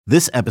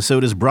This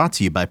episode is brought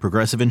to you by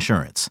Progressive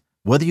Insurance.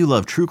 Whether you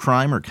love true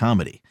crime or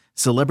comedy,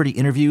 celebrity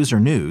interviews or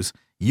news,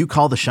 you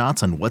call the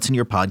shots on what's in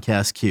your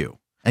podcast queue.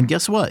 And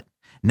guess what?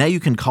 Now you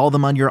can call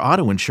them on your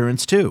auto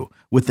insurance too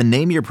with the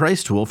Name Your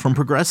Price tool from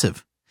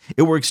Progressive.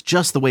 It works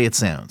just the way it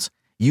sounds.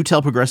 You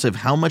tell Progressive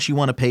how much you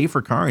want to pay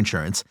for car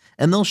insurance,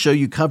 and they'll show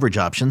you coverage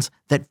options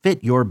that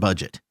fit your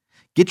budget.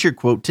 Get your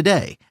quote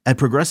today at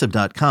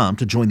Progressive.com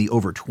to join the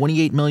over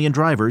 28 million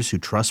drivers who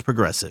trust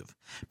Progressive.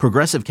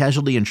 Progressive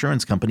Casualty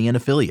Insurance Company and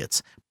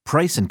Affiliates.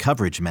 Price and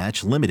coverage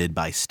match limited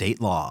by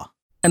state law.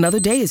 Another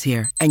day is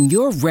here, and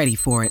you're ready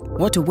for it.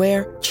 What to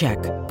wear? Check.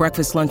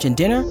 Breakfast, lunch, and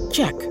dinner?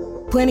 Check.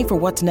 Planning for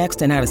what's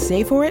next and how to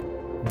save for it?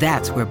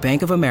 That's where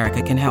Bank of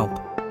America can help.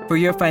 For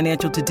your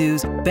financial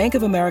to-dos, Bank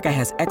of America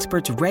has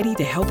experts ready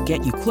to help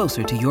get you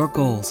closer to your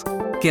goals.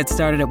 Get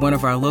started at one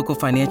of our local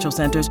financial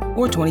centers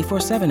or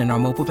 24/7 in our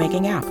mobile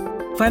banking app.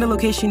 Find a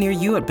location near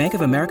you at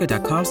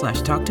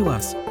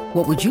bankofamerica.com/talktous.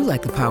 What would you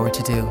like the power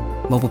to do?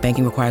 Mobile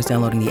banking requires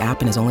downloading the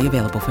app and is only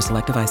available for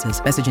select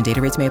devices. Message and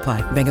data rates may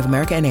apply. Bank of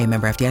America N.A.,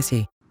 member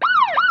FDIC.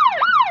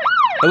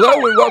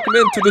 Hello and welcome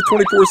into the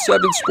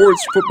 24/7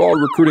 Sports Football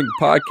Recruiting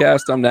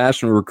Podcast. I'm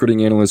National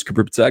Recruiting Analyst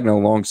Cooper Patagna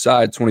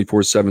alongside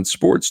 24/7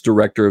 Sports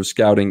Director of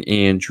Scouting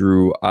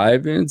Andrew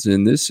Ivins.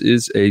 And this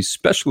is a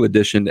special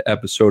edition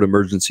episode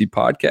emergency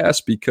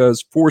podcast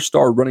because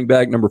four-star running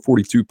back number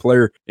 42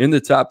 player in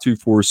the top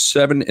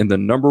 247 and the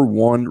number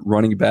one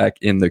running back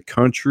in the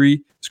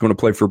country is going to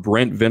play for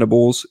Brent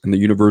Venables and the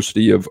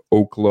University of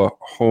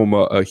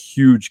Oklahoma. A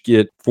huge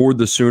get for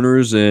the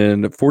Sooners,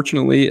 and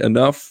fortunately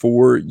enough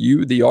for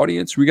you, the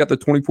audience, we got the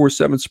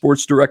 24/7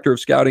 Sports Director of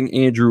Scouting,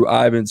 Andrew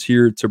Ivins,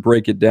 here to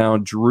break it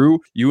down. Drew,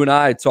 you and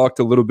I talked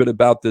a little bit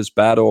about this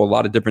battle, a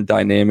lot of different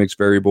dynamics,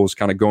 variables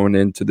kind of going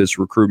into this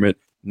recruitment.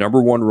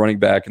 Number one running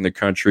back in the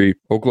country,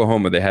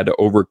 Oklahoma. They had to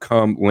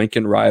overcome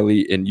Lincoln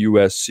Riley and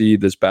USC.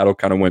 This battle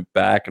kind of went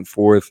back and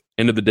forth.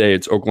 End of the day,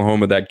 it's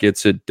Oklahoma that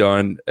gets it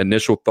done.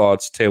 Initial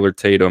thoughts, Taylor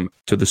Tatum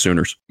to the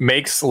Sooners.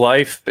 Makes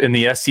life in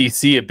the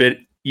SEC a bit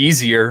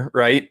easier,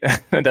 right?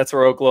 That's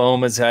where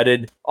Oklahoma's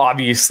headed.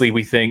 Obviously,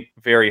 we think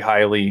very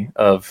highly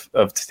of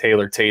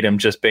Taylor Tatum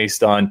just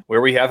based on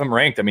where we have him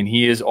ranked. I mean,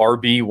 he is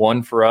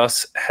RB1 for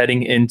us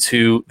heading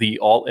into the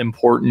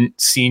all-important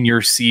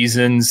senior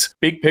seasons.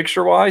 Big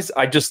picture-wise,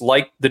 I just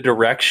like the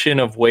direction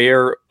of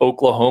where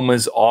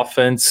Oklahoma's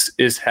offense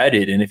is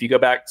headed. And if you go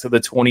back to the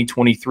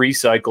 2023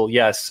 cycle,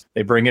 yes,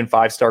 they bring in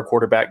five-star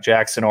quarterback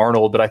Jackson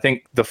Arnold, but I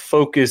think the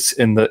focus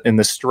in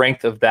the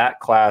strength of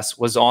that class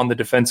was on the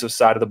defensive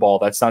side of the ball.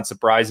 That's not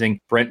surprising.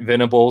 Brent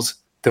Venables,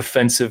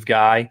 defensive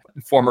guy,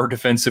 former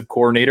defensive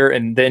coordinator.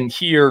 And then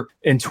here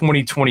in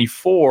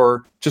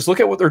 2024, just look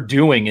at what they're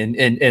doing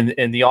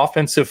in the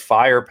offensive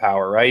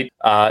firepower, right?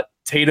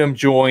 Tatum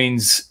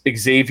joins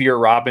Xavier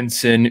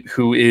Robinson,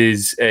 who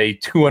is a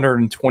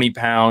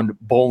 220-pound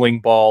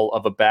bowling ball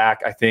of a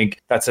back. I think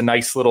that's a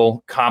nice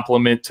little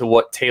compliment to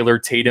what Taylor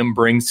Tatum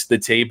brings to the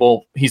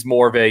table. He's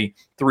more of a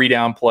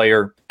three-down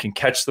player, can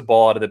catch the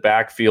ball out of the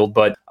backfield,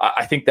 but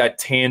I think that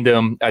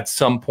tandem at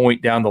some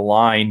point down the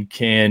line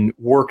can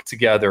work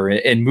together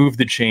and move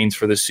the chains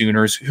for the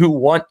Sooners, who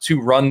want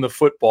to run the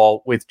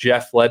football with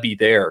Jeff Lebby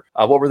there.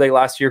 What were they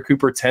last year,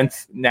 Cooper?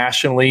 10th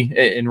nationally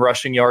in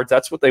rushing yards.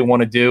 That's what they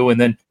want to do. And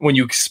then when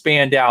you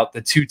expand out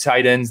the two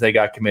tight ends they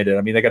got committed,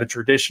 I mean, they got a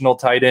traditional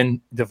tight end,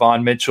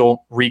 Devon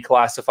Mitchell,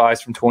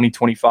 reclassifies from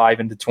 2025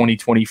 into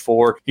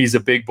 2024. He's a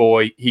big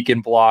boy. He can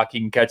block. He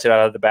can catch it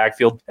out of the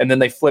backfield. And then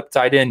they flip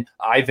tight end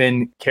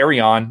Ivan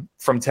Carrion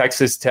from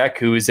Texas Tech,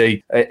 who is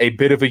a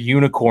bit of a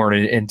unicorn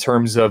in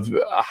terms of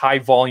a high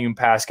volume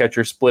pass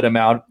catcher, split him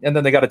out. And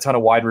then they got a ton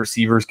of wide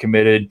receivers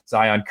committed.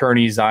 Zion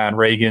Kearney, Zion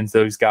Reagans,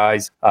 those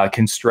guys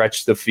can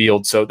stretch the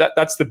field. So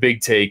that's the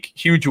big take.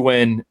 Huge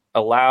win,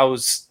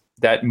 allows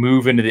that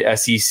move into the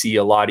SEC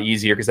a lot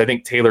easier because I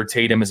think Taylor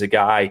Tatum is a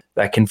guy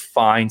that can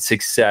find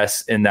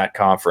success in that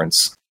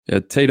conference. Yeah,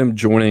 Tatum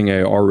joining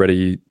a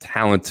already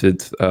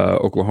talented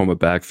Oklahoma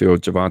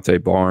backfield,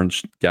 Javante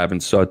Barnes, Gavin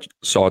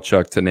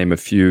Sawchuk, to name a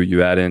few.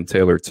 You add in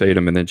Taylor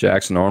Tatum and then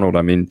Jackson Arnold.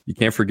 I mean, you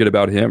can't forget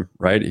about him,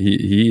 right?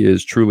 He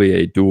is truly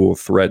a dual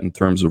threat in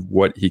terms of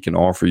what he can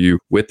offer you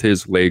with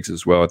his legs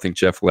as well. I think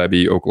Jeff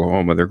Lebby,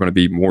 Oklahoma, they're going to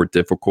be more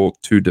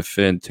difficult to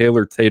defend.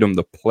 Taylor Tatum,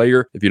 the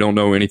player, if you don't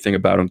know anything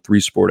about him,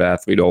 three-sport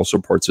athlete, also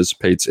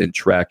participates in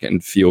track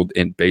and field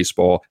and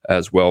baseball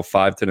as well.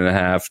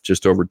 5'10.5",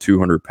 just over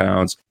 200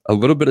 pounds. A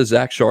little bit of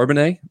Zach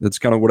Charbonnet. That's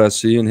kind of what I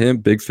see in him.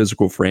 Big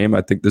physical frame.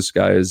 I think this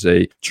guy is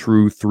a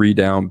true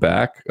three-down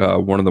back,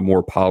 one of the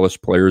more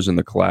polished players in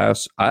the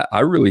class. I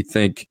really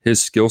think his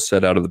skill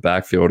set out of the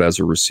backfield as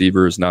a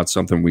receiver is not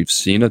something we've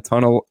seen a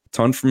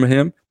ton from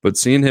him. But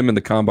seeing him in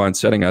the combine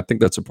setting, I think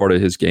that's a part of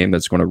his game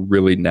that's going to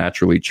really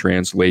naturally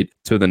translate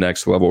to the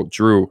next level.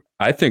 Drew,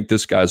 I think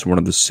this guy's one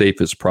of the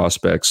safest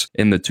prospects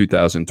in the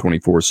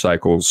 2024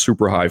 cycle.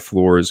 Super high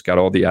floors, got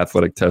all the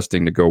athletic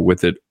testing to go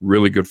with it.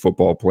 Really good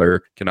football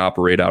player, can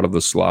operate out of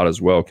the slot as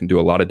well, can do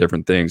a lot of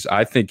different things.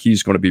 I think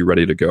he's going to be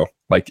ready to go,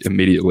 like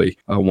immediately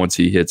once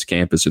he hits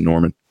campus in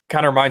Norman.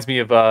 kind of reminds me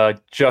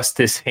of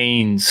Justice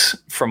Haynes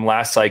from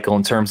last cycle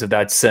in terms of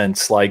that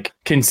sense. Like,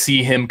 can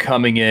see him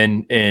coming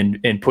in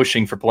and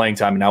pushing for playing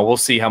time. Now we'll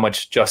see how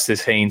much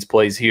Justice Haynes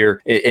plays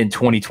here in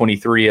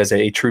 2023 as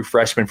a true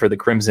freshman for the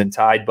Crimson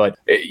Tide. But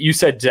you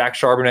said Zach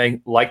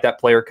Charbonnet, like that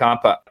player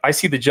comp. I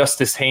see the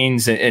Justice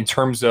Haynes in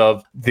terms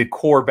of the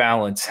core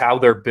balance, how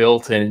they're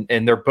built,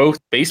 and they're both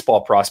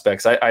baseball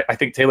prospects. I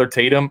think Taylor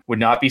Tatum would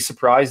not be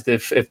surprised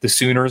if the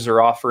Sooners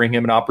are offering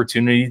him an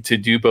opportunity to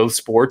do both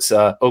sports.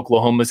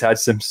 Oklahoma's had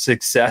some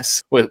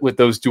success with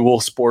those dual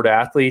sport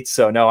athletes.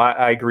 So no,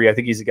 I agree. I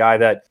think he's a guy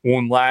that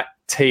won't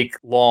take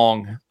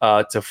long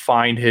to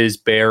find his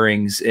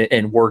bearings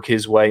and work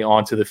his way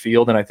onto the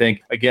field. And I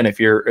think, again, if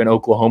you're an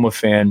Oklahoma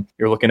fan,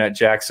 you're looking at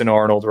Jackson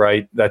Arnold,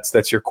 right?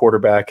 That's your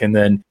quarterback, and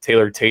then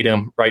Taylor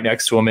Tatum right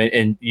next to him.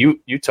 And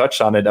you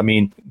touched on it. I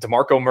mean,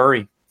 DeMarco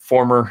Murray,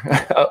 former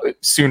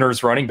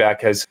Sooners running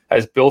back, has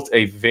built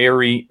a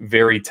very,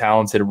 very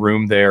talented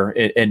room there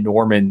in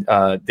Norman.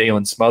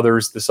 Dalen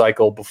Smothers the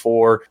cycle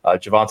before,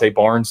 Javante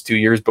Barnes 2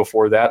 years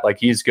before that. Like,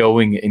 he's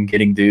going and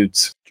getting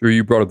dudes. Drew,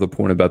 you brought up the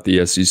point about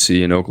the SEC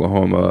and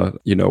Oklahoma,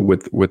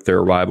 with their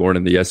arrival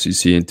in the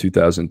SEC in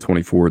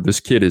 2024. This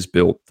kid is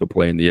built to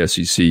play in the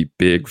SEC,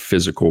 big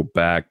physical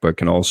back, but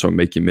can also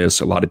make you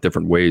miss a lot of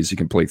different ways. He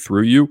can play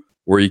through you,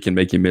 or he can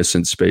make you miss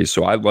in space.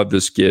 So I love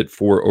this kid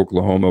for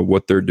Oklahoma,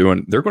 what they're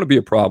doing. They're going to be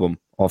a problem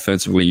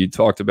offensively. You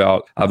talked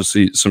about,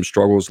 obviously, some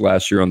struggles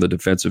last year on the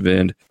defensive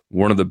end.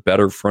 One of the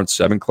better front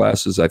seven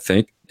classes, I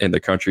think, in the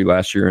country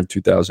last year in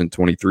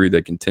 2023.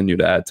 They continue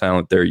to add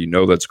talent there.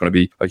 That's going to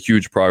be a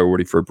huge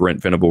priority for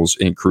Brent Venables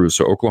and crew.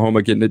 So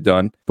Oklahoma getting it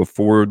done.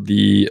 Before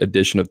the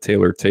addition of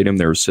Taylor Tatum,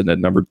 they were sitting at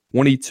number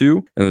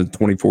 22 in the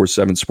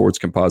 24/7 Sports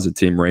Composite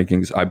Team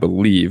rankings. I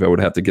believe I would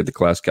have to get the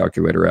class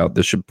calculator out.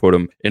 This should put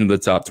them into the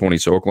top 20.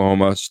 So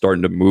Oklahoma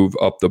starting to move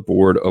up the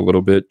board a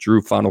little bit.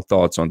 Drew, final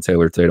thoughts on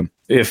Taylor Tatum?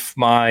 If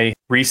my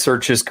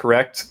research is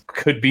correct,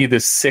 could be the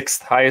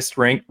 6th highest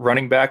ranked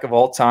running back of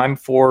all time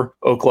for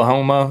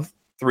Oklahoma.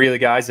 3 of the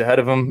guys ahead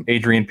of him: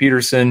 Adrian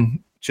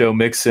Peterson, Joe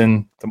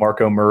Mixon,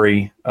 DeMarco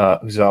Murray,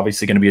 who's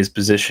obviously going to be his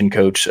position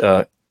coach.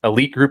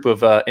 Elite group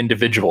of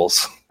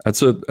individuals.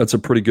 That's a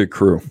pretty good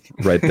crew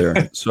right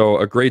there. So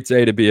a great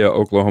day to be an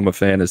Oklahoma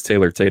fan as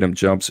Taylor Tatum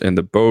jumps in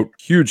the boat.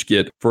 Huge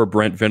get for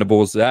Brent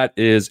Venables. That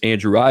is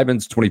Andrew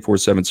Ivins,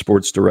 24/7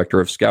 Sports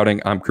Director of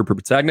Scouting. I'm Cooper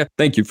Patagna.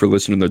 Thank you for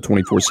listening to the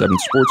 24/7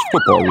 Sports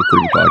Football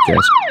Recruiting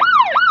Podcast.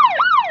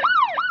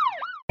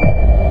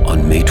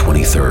 On May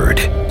 23rd,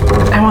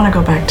 I want to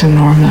go back to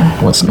normal.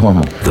 What's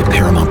normal? the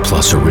Paramount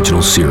Plus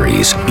original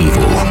series,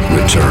 Evil,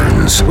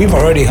 returns. We've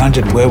already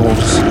hunted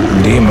werewolves,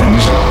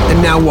 demons.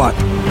 And now what?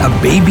 A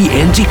baby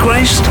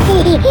Antichrist?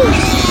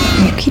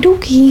 Okie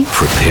dokie.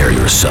 Prepare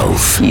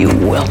yourself. You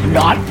will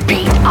not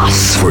beat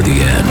us. For the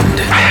end.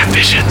 I have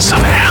visions of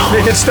hell.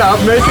 Make it stop,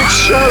 make it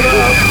shut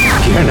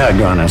up. You're not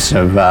gonna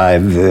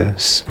survive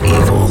this.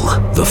 Evil,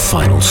 the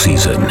final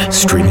season.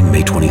 Streaming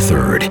May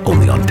 23rd,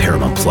 only on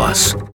Paramount Plus.